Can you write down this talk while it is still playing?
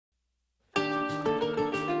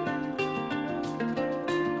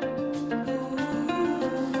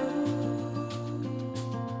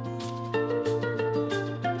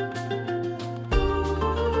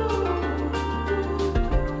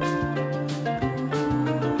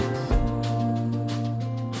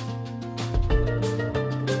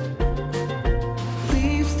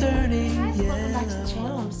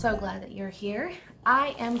so glad that you're here.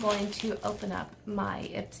 I am going to open up my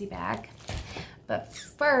Ipsy bag, but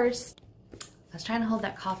first, I was trying to hold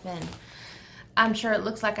that cough in. I'm sure it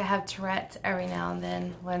looks like I have Tourette's every now and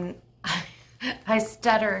then when I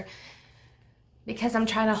stutter because I'm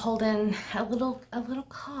trying to hold in a little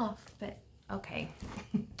cough, but okay.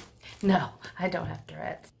 No, I don't have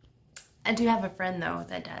Tourette's. I do have a friend though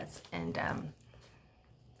that does, and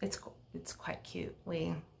it's quite cute.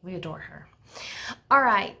 We adore her. All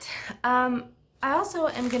right. I also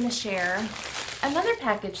am going to share another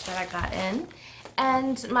package that I got in,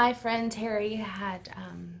 and my friend Terry had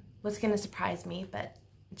was going to surprise me, but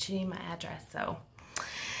she needed my address, so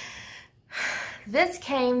this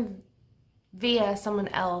came via someone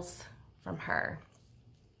else from her.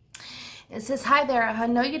 It says, "Hi there, I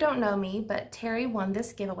know you don't know me, but Terry won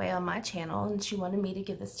this giveaway on my channel and she wanted me to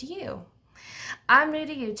give this to you. I'm new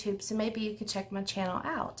to YouTube, so maybe you could check my channel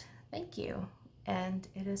out. Thank you." And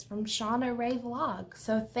it is from Shauna Ray Vlog.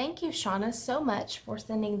 So thank you, Shauna, so much for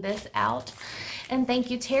sending this out. And thank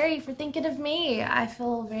you, Terry, for thinking of me. I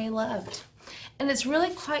feel very loved. And it's really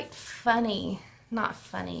quite funny. Not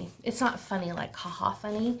funny. It's not funny like haha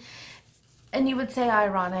funny. And you would say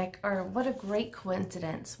ironic, or what a great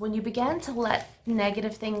coincidence. When you begin to let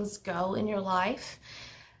negative things go in your life,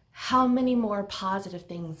 how many more positive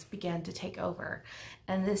things begin to take over.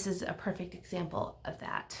 And this is a perfect example of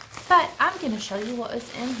that. But I'm going to show you what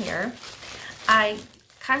was in here. I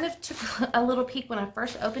kind of took a little peek when I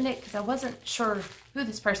first opened it because I wasn't sure who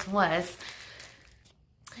this person was.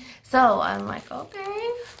 So I'm like,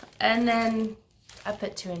 okay. And then I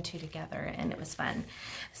put two and two together and it was fun.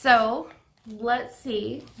 So let's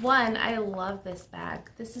see. One, I love this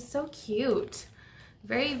bag. This is so cute.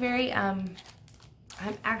 Very, very, I'm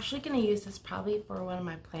actually going to use this probably for one of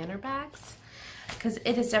my planner bags because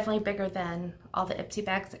it is definitely bigger than all the Ipsy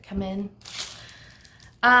bags that come in.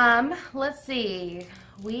 Let's see.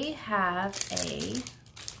 We have a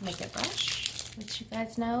makeup brush, which you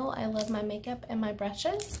guys know I love my makeup and my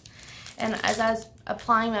brushes. And as I was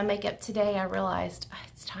applying my makeup today, I realized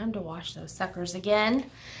it's time to wash those suckers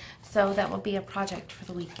again. So that will be a project for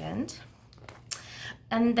the weekend.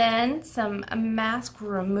 And then some mask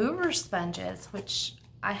remover sponges, which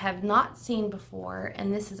I have not seen before.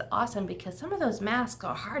 And this is awesome because some of those masks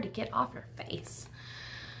are hard to get off your face.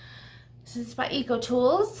 This is by Eco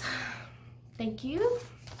Tools. Thank you.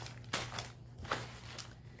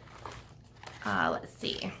 Let's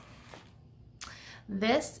see.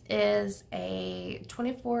 This is a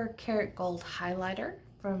 24 karat gold highlighter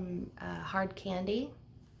from Hard Candy.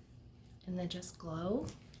 And then Just Glow.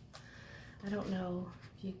 I don't know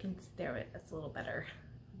if you can, there it, that's a little better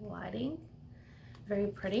lighting. Very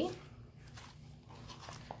pretty.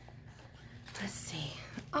 Let's see.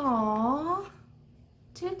 Aww,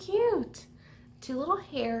 too cute. Two little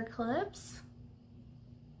hair clips.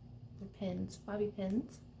 They're pins, bobby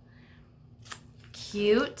pins.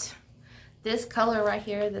 Cute. This color right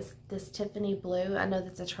here, this Tiffany blue, I know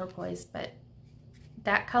that's a turquoise, but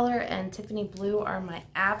that color and Tiffany blue are my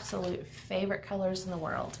absolute favorite colors in the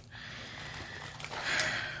world.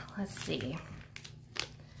 Let's see.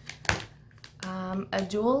 A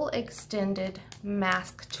dual extended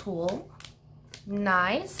mask tool.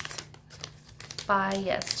 Nice. By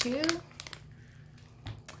Yes2.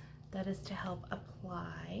 That is to help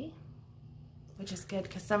apply, which is good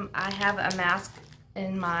because I have a mask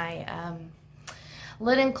in my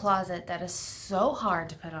linen closet that is so hard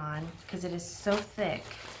to put on because it is so thick.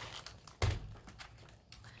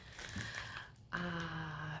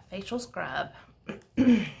 Facial scrub.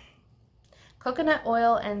 Coconut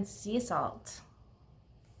oil and sea salt.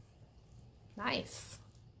 Nice.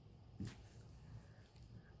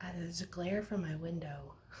 There's a glare from my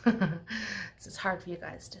window. This is hard for you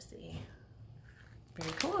guys to see.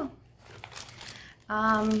 Very cool.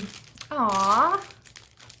 Aww.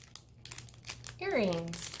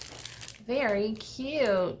 Earrings. Very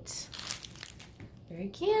cute. Very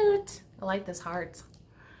cute. I like this heart.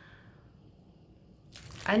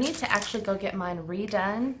 I need to actually go get mine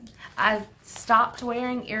redone. I stopped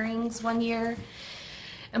wearing earrings one year.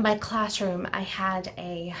 In my classroom, I had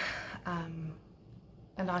an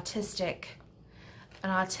autistic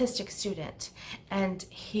student, and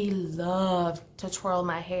he loved to twirl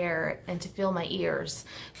my hair and to feel my ears.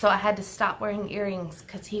 So I had to stop wearing earrings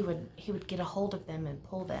because he would get a hold of them and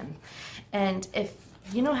pull them. And if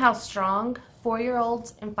you know how strong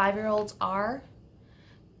 4-year-olds and 5-year-olds are,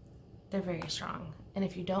 they're very strong. And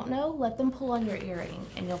if you don't know, let them pull on your earring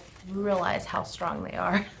and you'll realize how strong they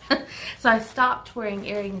are. So I stopped wearing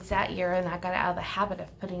earrings that year and I got out of the habit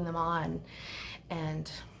of putting them on. And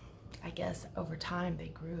I guess over time they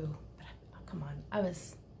grew. But come on, I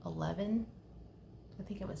was 11. I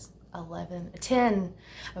think it was 11, 10.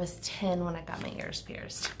 I was 10 when I got my ears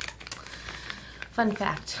pierced. Fun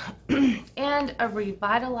fact. And a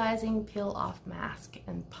revitalizing peel-off mask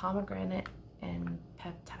and pomegranate and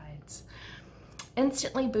peptides.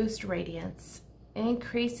 Instantly boosts radiance,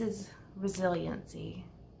 increases resiliency,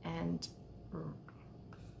 and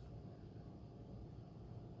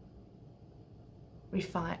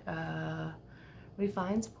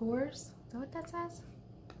refines pores. Is that what that says?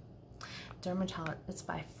 Dermatologist. It's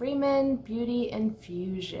by Freeman Beauty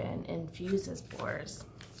Infusion. Infuses pores.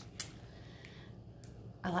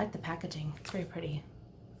 I like the packaging. It's very pretty.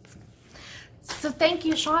 So thank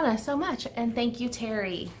you, Shauna, so much. And thank you,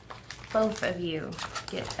 Terry. Both of you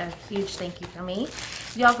get a huge thank you from me.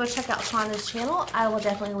 Y'all go check out Shauna's channel. I will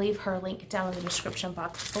definitely leave her link down in the description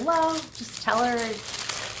box below. Just tell her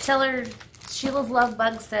Sheila's Love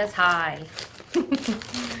Bug says hi.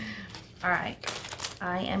 All right.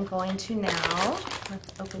 I am going to now,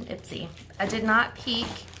 let's open Ipsy. I did not peek.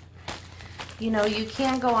 You know, you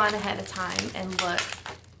can go on ahead of time and look,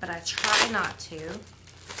 but I try not to.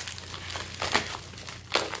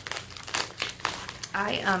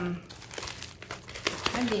 I'm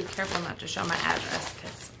being careful not to show my address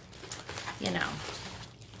because, you know.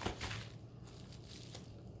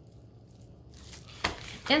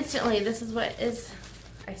 Instantly, this is what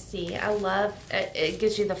I see. I love it. It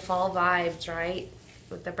gives you the fall vibes, right?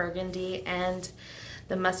 With the burgundy and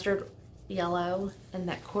the mustard yellow and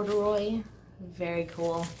that corduroy. Very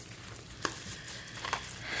cool.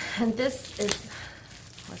 And this is,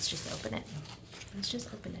 let's just open it. Let's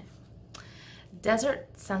just open it. Desert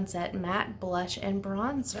Sunset Matte Blush and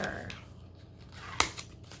Bronzer.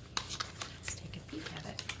 Let's take a peek at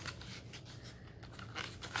it.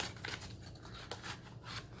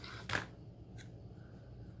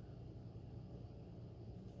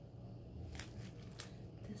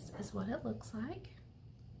 This is what it looks like.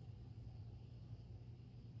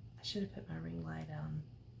 I should have put my ring light on.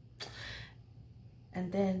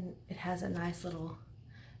 And then it has a nice little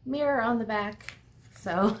mirror on the back.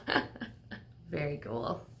 So very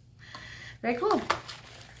cool. Very cool.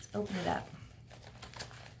 Let's open it up.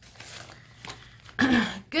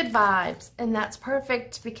 Good vibes. And that's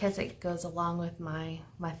perfect because it goes along with my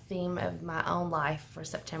theme of my own life for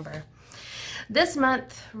September. This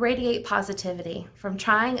month, radiate positivity. From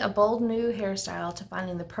trying a bold new hairstyle to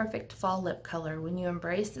finding the perfect fall lip color, when you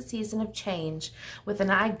embrace the season of change with an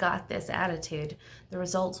I got this attitude, the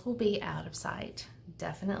results will be out of sight.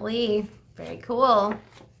 Definitely. Very cool.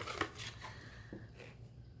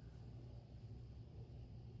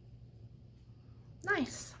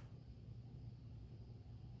 Nice.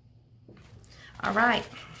 All right.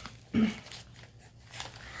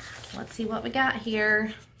 Let's see what we got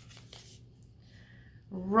here.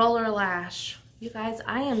 Roller lash. You guys,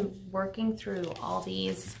 I am working through all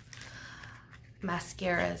these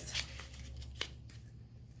mascaras.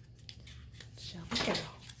 Shall we go?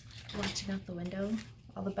 Watching out the window.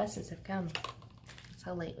 All the buses have come. That's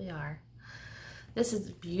how late we are. This is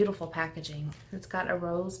beautiful packaging. It's got a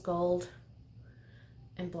rose gold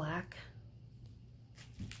and black.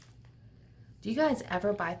 Do you guys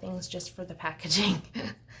ever buy things just for the packaging?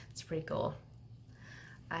 It's pretty cool.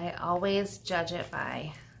 I always judge it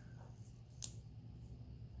by,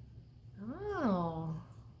 oh,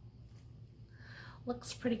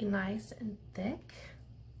 looks pretty nice and thick.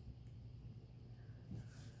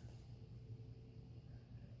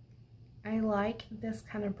 I like this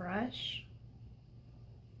kind of brush.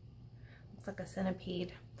 Looks like a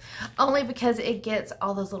centipede. Only because it gets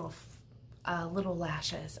all those little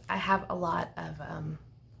lashes. I have a lot of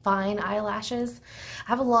fine eyelashes.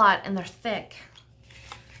 I have a lot and they're thick.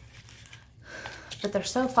 But they're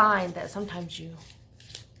so fine that sometimes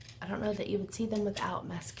I don't know that you would see them without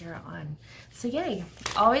mascara on. So yay,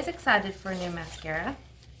 always excited for a new mascara.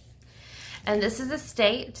 And this is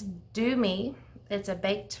Estate Do Me. It's a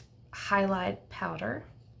baked highlight powder.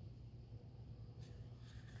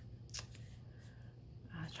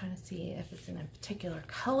 I was trying to see if it's in a particular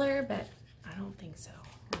color, but I don't think so.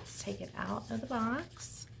 Let's take it out of the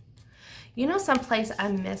box. You know, someplace I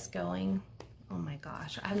miss going, oh my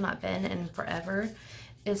gosh, I have not been in forever,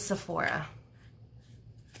 is Sephora.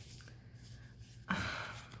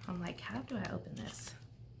 I'm like, how do I open this?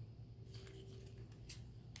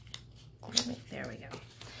 There we go.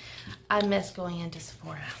 I miss going into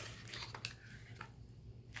Sephora.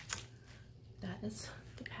 That is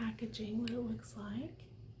the packaging, what it looks like.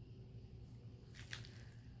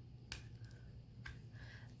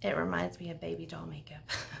 It reminds me of baby doll makeup,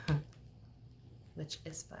 which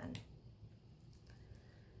is fun.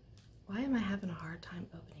 Why am I having a hard time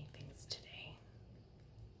opening things today?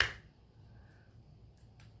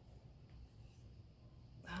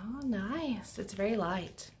 Oh, nice. It's very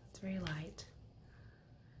light. It's very light.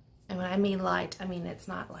 And when I mean light, I mean it's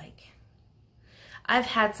not like... I've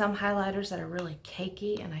had some highlighters that are really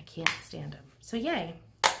cakey and I can't stand them. So yay.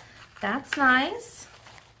 That's nice.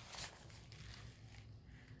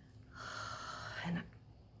 And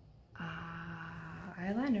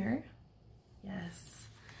eyeliner. Yes.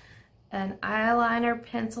 An eyeliner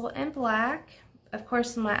pencil in black. Of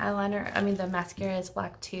course, my eyeliner, I mean the mascara is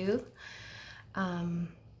black too.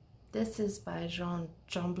 This is by Jean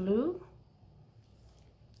Bleu.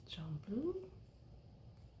 Jean Bleu.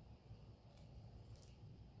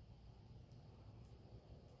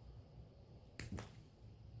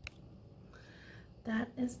 That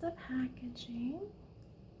is the packaging.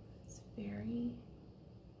 It's very,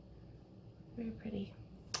 very pretty.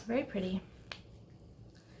 Very pretty.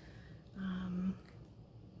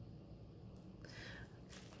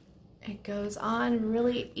 It goes on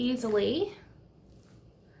really easily.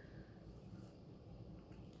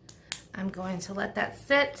 I'm going to let that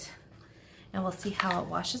sit and we'll see how it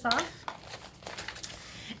washes off.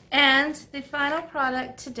 And the final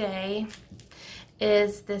product today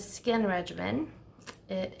is this skin regimen.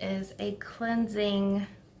 It is a cleansing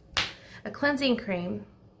cream.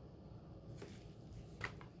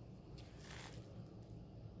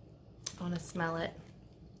 I want to smell it.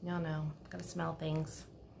 Y'all know, gotta smell things.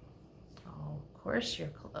 Oh, of course you're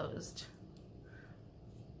closed.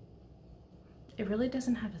 It really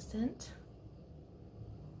doesn't have a scent.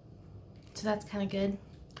 So that's kind of good.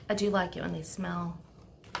 I do like it when they smell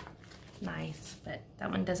nice, but that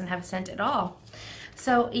one doesn't have a scent at all.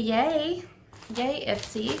 So yay, yay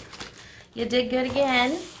Ipsy. You did good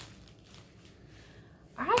again.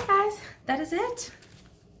 All right guys, that is it.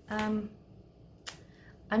 I'm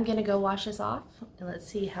gonna go wash this off and let's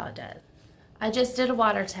see how it does. I just did a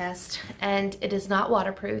water test and it is not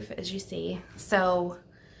waterproof, as you see. So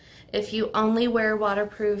if you only wear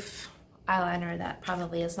waterproof eyeliner, that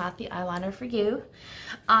probably is not the eyeliner for you.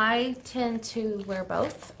 I tend to wear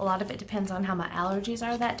both. A lot of it depends on how my allergies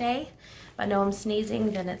are that day. If I know I'm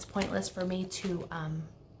sneezing, then it's pointless for me to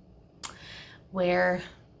wear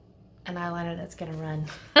an eyeliner that's gonna run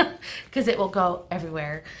because it will go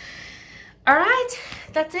everywhere. All right,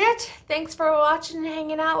 that's it. Thanks for watching and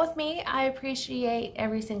hanging out with me. I appreciate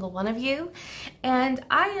every single one of you. And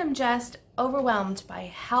I am just overwhelmed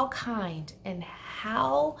by how kind and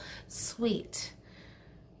how sweet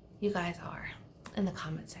you guys are in the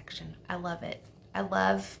comment section. I love it. I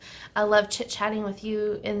love chit-chatting with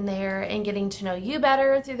you in there and getting to know you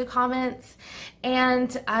better through the comments.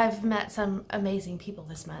 And I've met some amazing people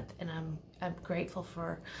this month, and I'm grateful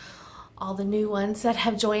for all the new ones that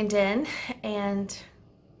have joined in, and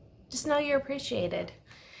just know you're appreciated.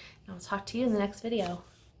 I'll talk to you in the next video.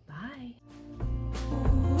 Bye.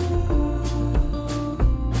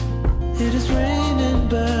 It is raining,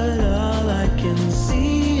 but all I can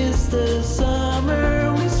see is the summer